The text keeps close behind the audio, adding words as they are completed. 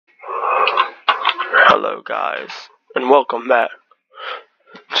Hello guys, and welcome back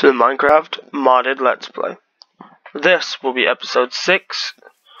to the Minecraft modded Let's Play. This will be episode 6,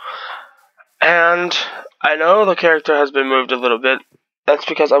 and I know the character has been moved a little bit. That's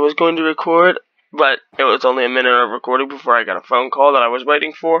because I was going to record, but it was only a minute of recording before I got a phone call that I was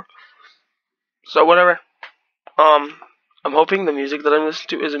waiting for. So whatever. I'm hoping the music that I'm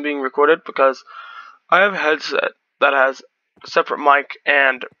listening to isn't being recorded because I have a headset that has a separate mic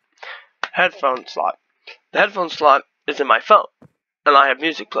and headphone slot. The headphone slot is in my phone, and I have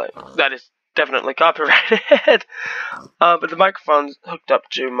music playing. That is definitely copyrighted. But the microphone's hooked up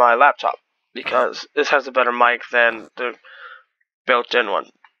to my laptop because this has a better mic than the built-in one.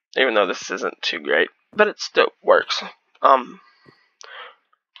 Even though this isn't too great, but it still works. But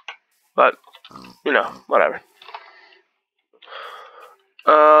you know, whatever.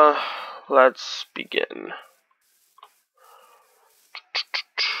 Let's begin.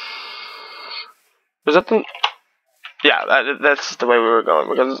 Was that the... Yeah, that's the way we were going,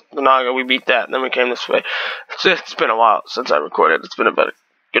 because the Naga, we beat that, and then we came this way. It's been a while since I recorded. It's been about a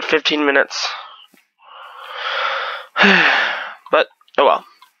good 15 minutes. But, oh well.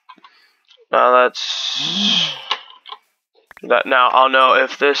 Now let's... Now I'll know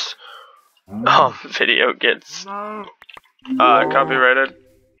if this video gets copyrighted.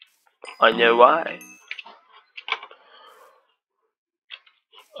 I know why.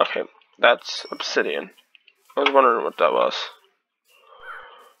 Okay, that's obsidian. I was wondering what that was.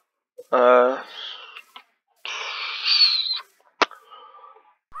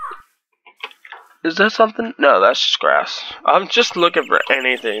 Is that something? No, that's just grass. I'm just looking for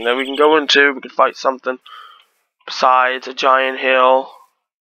anything that we can go into. We can fight something. Besides a giant hill.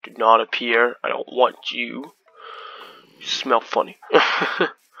 Do not appear. I don't want you. You smell funny.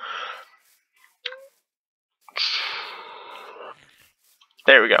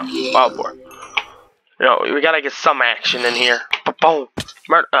 There we go. Wild boar. You know, we gotta get some action in here. Boom.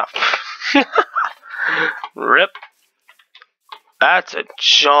 Murder. Oh. Rip. That's a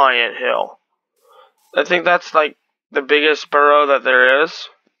giant hill. I think that's like the biggest burrow that there is.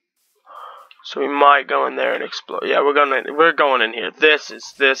 So we might go in there and explore. Yeah, we're going in here. This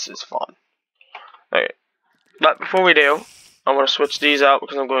is fun. Okay. But before we do, I want to switch these out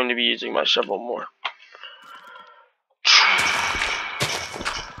because I'm going to be using my shovel more.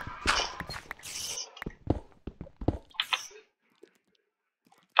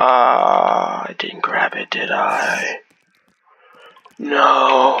 I didn't grab it, did I?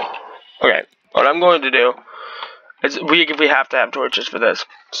 No. Okay, what I'm going to do is we have to have torches for this.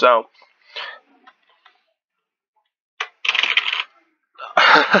 So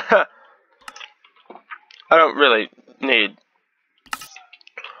I don't really need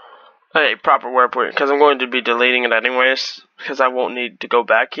a proper waypoint because I'm going to be deleting it anyways because I won't need to go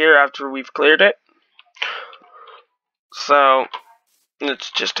back here after we've cleared it. So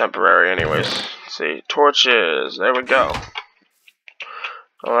it's just temporary anyways. Let's see, torches, there we go.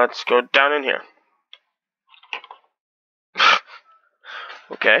 Well, let's go down in here.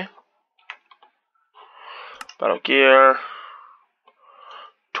 Okay. Battle gear.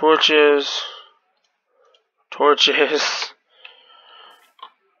 Torches. Torches.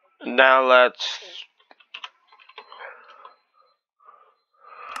 Now let's...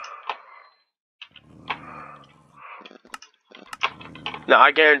 Now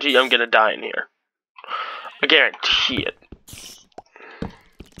I guarantee I'm gonna die in here. I guarantee it.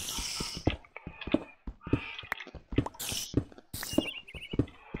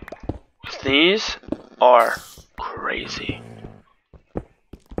 These are crazy.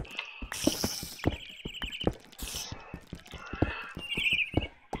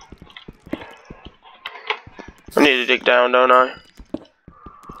 I need to dig down, don't I?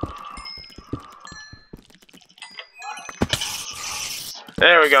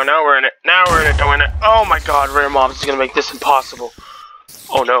 There we go, now we're in it. Now we're in it, doing it. Oh my god, rare mobs is gonna make this impossible.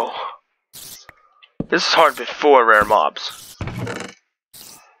 Oh no. This is hard before rare mobs.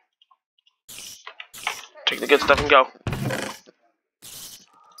 Take the good stuff and go.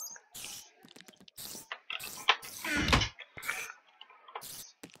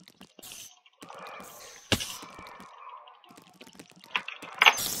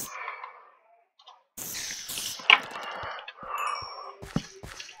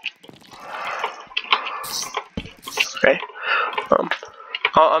 Okay.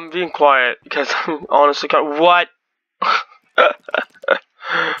 I'm being quiet because I'm honestly what?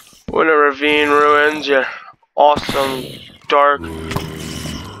 When a ravine ruins your awesome dark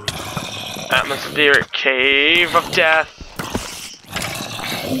atmospheric cave of death.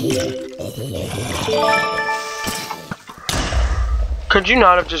 Could you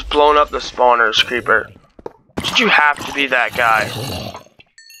not have just blown up the spawners, Creeper? Did you have to be that guy?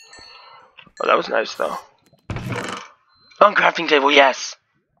 Oh, that was nice, though. Crafting table, yes!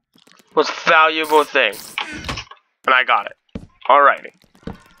 Most valuable thing. And I got it. Alrighty.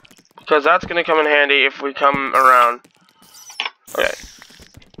 Because that's gonna come in handy if we come around. Okay.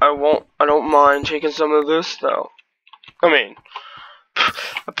 I don't mind taking some of this, though. I mean,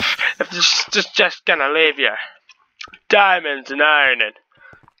 if this is just gonna leave you diamonds and iron and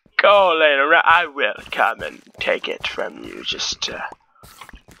gold later, I will come and take it from you. Just,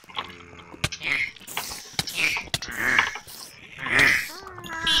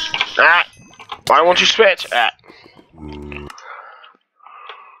 why won't you switch?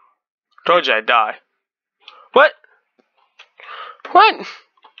 Told you I'd die. What? What?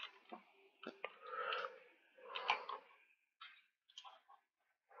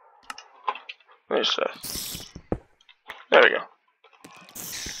 Where's this? There we go.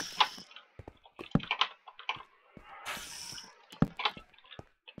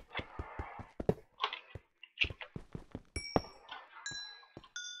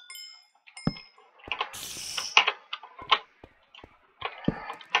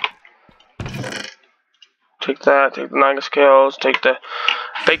 Take that, take the 9 skills, take the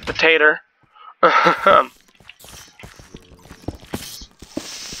baked potato.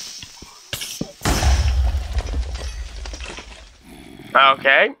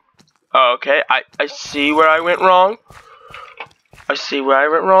 Okay. Okay, I see where I went wrong. I see where I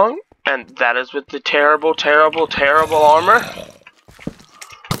went wrong. And that is with the terrible, terrible, terrible armor.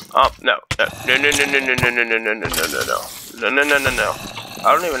 Oh, no. No, no, no, no, no, no, no, no, no, no, no, no, no. No, no, no, no, no.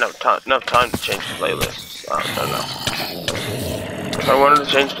 I don't even have enough time to change the playlists. Oh, no, no. If I wanted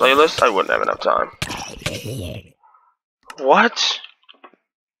to change playlists, I wouldn't have enough time. What?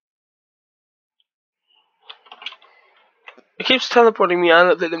 It keeps teleporting me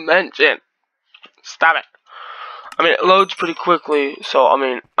out of the dimension. Stop it. I mean, it loads pretty quickly, so, I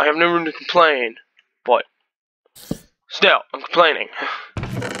mean, I have no room to complain. But, still, I'm complaining.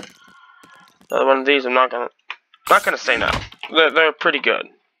 Another one of these, I'm not gonna say no. They're pretty good.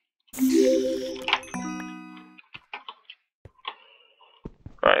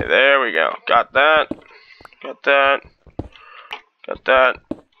 Alright, there we go. Got that. Got that. Got that.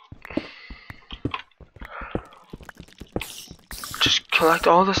 Just collect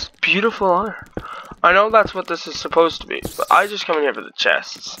all this beautiful iron. I know that's what this is supposed to be, but I just come in here for the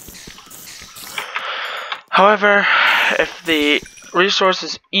chests. However, if the resource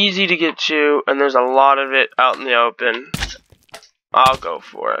is easy to get to, and there's a lot of it out in the open, I'll go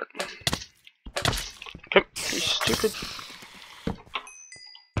for it. Come, you stupid.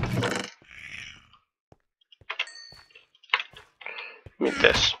 Give me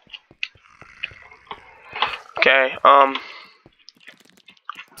this. Okay,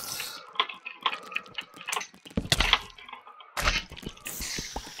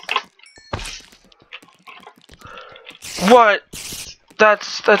 What?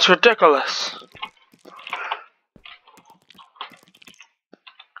 That's ridiculous.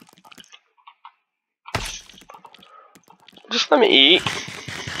 Just let me eat.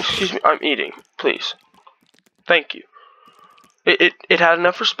 Excuse me, I'm eating, please. Thank you. It had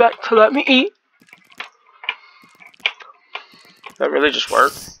enough respect to let me eat. That really just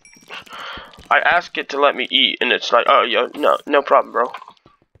worked. I asked it to let me eat, and it's like, oh, yeah, no problem, bro.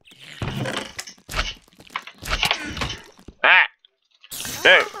 Ah!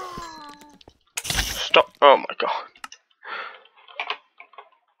 No! Stop. Oh my god.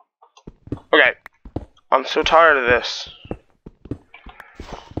 Okay. I'm so tired of this.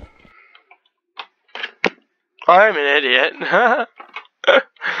 I'm an idiot.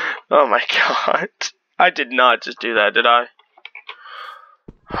 Oh my god. I did not just do that, did I?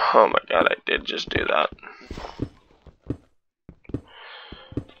 Oh my god, I did just do that.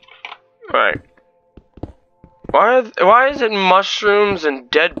 Alright. Why is it mushrooms and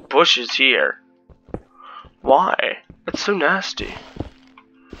dead bushes here? Why? That's so nasty.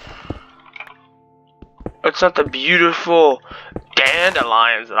 It's not the beautiful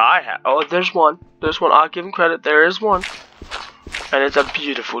dandelions that I have. Oh, there's one. There's one. I'll give him credit. There is one. And it's a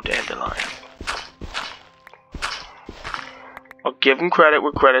beautiful dandelion. I'll give him credit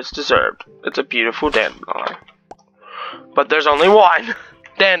where credit's deserved. It's a beautiful dandelion. But there's only one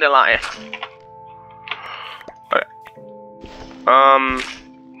dandelion. Okay.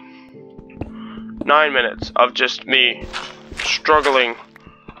 9 minutes of just me struggling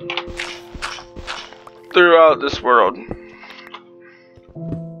throughout this world.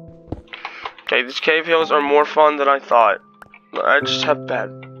 Okay, these cave hills are more fun than I thought. I just have bad.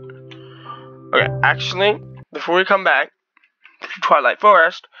 Okay, actually, before we come back, to Twilight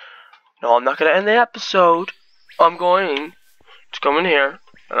Forest. No, I'm not going to end the episode. I'm going to come in here,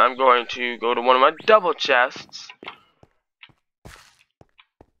 and I'm going to go to one of my double chests.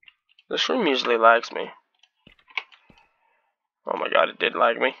 This room usually lags me. Oh my god, it did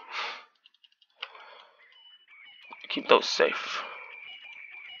lag me. Keep those safe.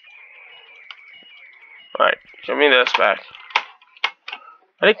 Alright, give me this back.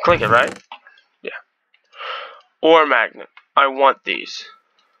 I didn't click it, right? Yeah. Ore magnet. I want these.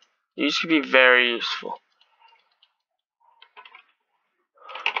 These could be very useful.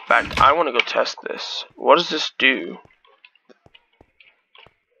 In fact, I want to go test this. What does this do?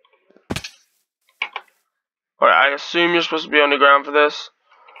 Alright, I assume you're supposed to be underground for this.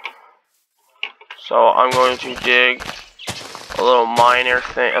 So I'm going to dig a little mine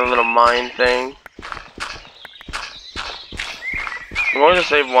thing. I'm going to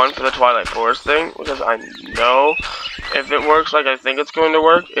save one for the Twilight Forest thing, because I know if it works like I think it's going to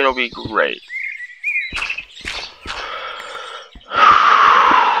work, it'll be great.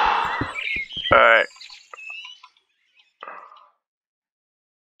 Alright.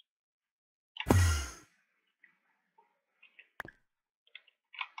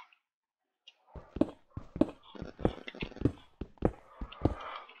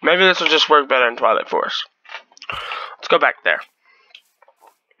 Maybe this will just work better in Twilight Forest. Let's go back there.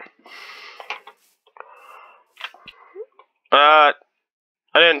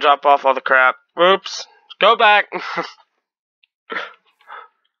 I didn't drop off all the crap. Oops. Go back.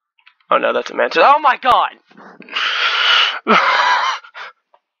 Oh no, that's a mantis. Oh my god!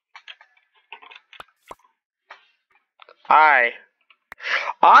 I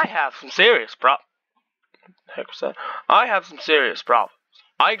have some serious problems. Heck was that? I have some serious problems.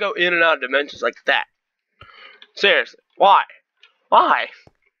 I go in and out of dimensions like that. Seriously. Why? Why?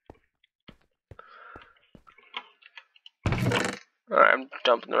 Alright, I'm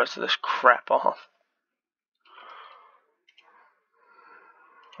dumping the rest of this crap off.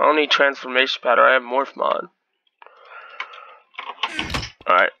 I don't need transformation powder, I have morph mod.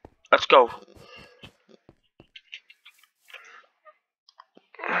 Alright, let's go.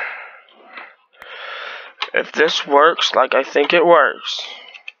 If this works like I think it works.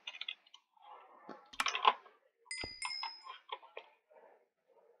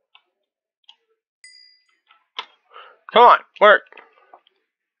 Come on, work.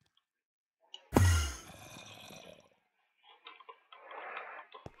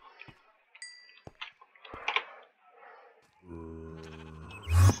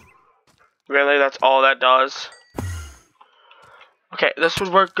 Really, that's all that does? Okay, this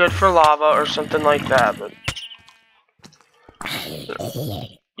would work good for lava or something like that, but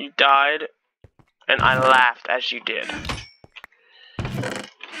you died, and I laughed as you did.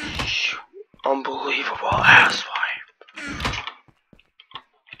 Unbelievable asswipe.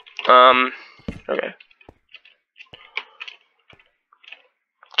 Okay.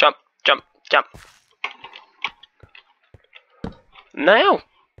 Jump, jump, jump. Now!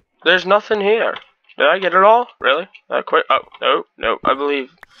 There's nothing here. Did I get it all? Really? I quit. Oh, no, no, I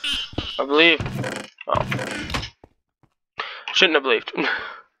believe. I believe. Oh. Shouldn't have believed.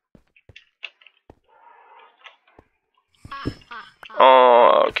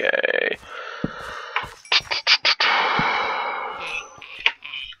 Oh, okay.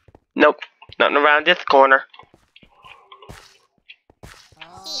 Nope, nothing around this corner.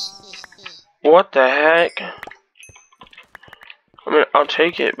 What the heck? I mean, I'll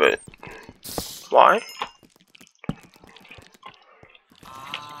take it, but why?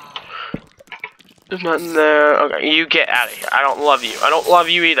 There's nothing there. Okay, you get out of here. I don't love you. I don't love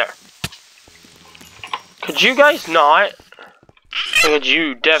you either. Could you guys not? Could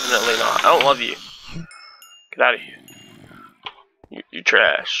you definitely not? I don't love you. Get out of here. You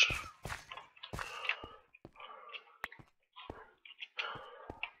trash.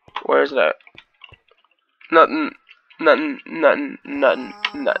 Where's that? Nothing. Nothing. Nothing. Nothing.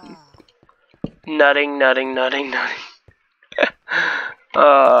 Nothing. Nutting. Nutting. Nutting. Nutting.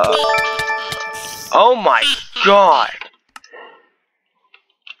 Oh my god.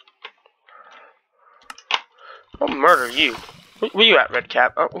 I'll murder you. Where you at, Red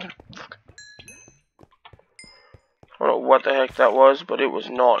Cap? Oh, fuck. I don't know what the heck that was, but it was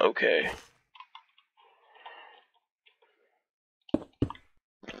not okay.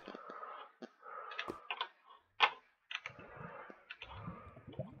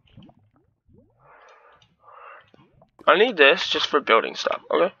 I need this just for building stuff,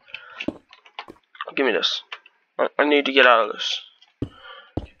 okay? Give me this. I need to get out of this.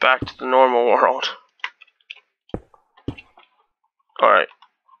 Get back to the normal world. Alright.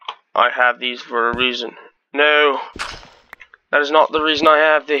 I have these for a reason. No! That is not the reason I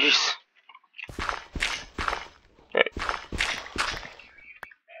have these. Okay.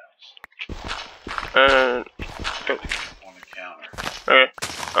 And okay.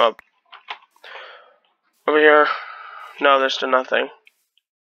 Over here. No, there's still nothing.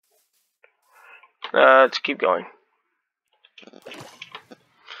 Let's keep going.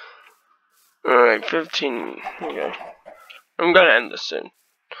 Alright, 15. Okay. I'm gonna end this soon.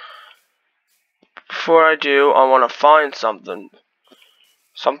 Before I do, I want to find something.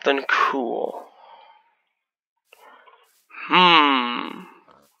 Something cool.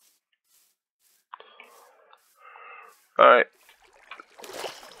 Alright.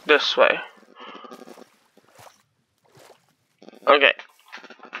 This way. Okay.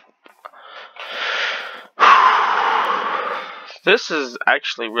 This is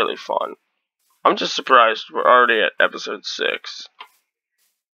actually really fun. I'm just surprised we're already at episode 6.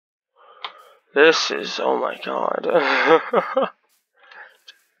 This is, oh my god.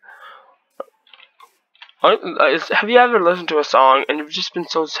 Have you ever listened to a song and you've just been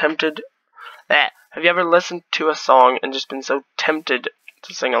so tempted? Have you ever listened to a song and just been so tempted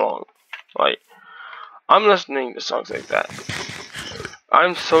to sing along? Like, I'm listening to songs like that.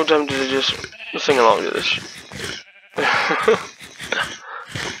 I'm so tempted to just sing along to this.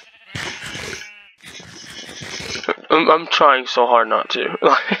 I'm trying so hard not to.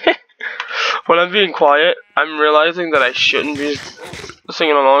 When I'm being quiet, I'm realizing that I shouldn't be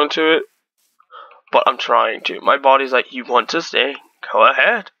singing along to it, but I'm trying to. My body's like, you want to sing? Go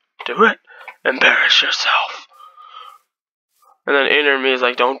ahead, do it, embarrass yourself. And then inner me is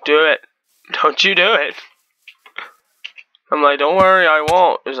like, don't do it, don't you do it. I'm like, don't worry, I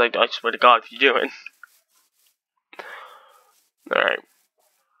won't. It's like, I swear to God if you do it. Alright.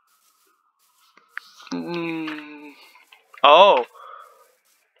 Oh.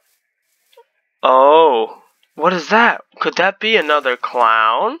 Oh. What is that? Could that be another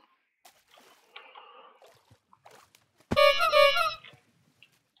clown?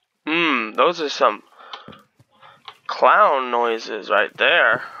 Those are some clown noises right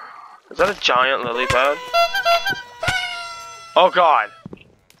there. Is that a giant lily pad? Oh God.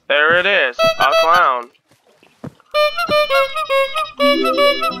 There it is. A clown.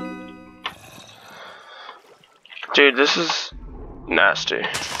 Dude, this is nasty.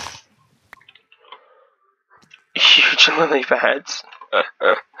 Huge lily pads.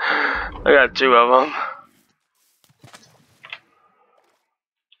 I got 2 of them.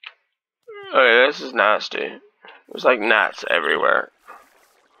 Okay, this is nasty. There's like gnats everywhere.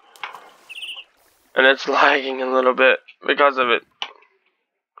 And it's lagging a little bit because of it.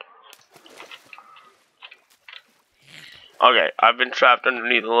 Okay, I've been trapped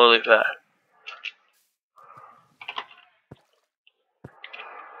underneath a lily pad.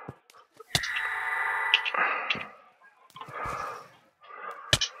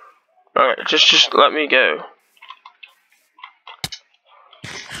 Alright, just let me go.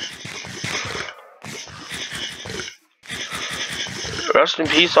 Rest in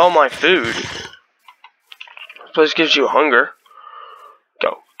peace, all my food. This place gives you hunger.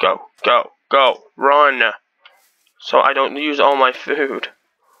 Go, go, go, go, run. So I don't use all my food.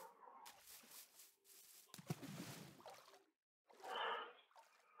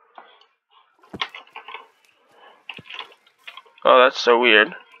 Oh, that's so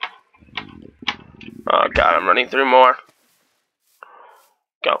weird. Oh God, I'm running through more.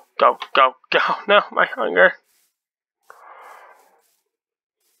 Go, go, go, go. No, my hunger.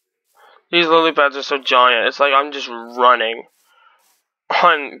 These lily pads are so giant. It's like I'm just running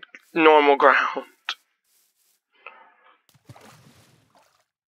on normal ground.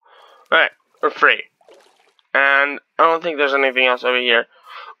 Alright, we're free. And I don't think there's anything else over here.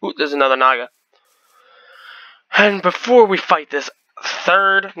 Ooh, there's another Naga. And before we fight this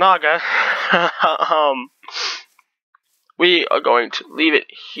 3rd Naga, we are going to leave it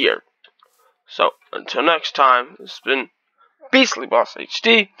here. So, until next time, this has been Beastly Boss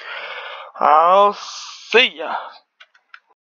HD. I'll see ya.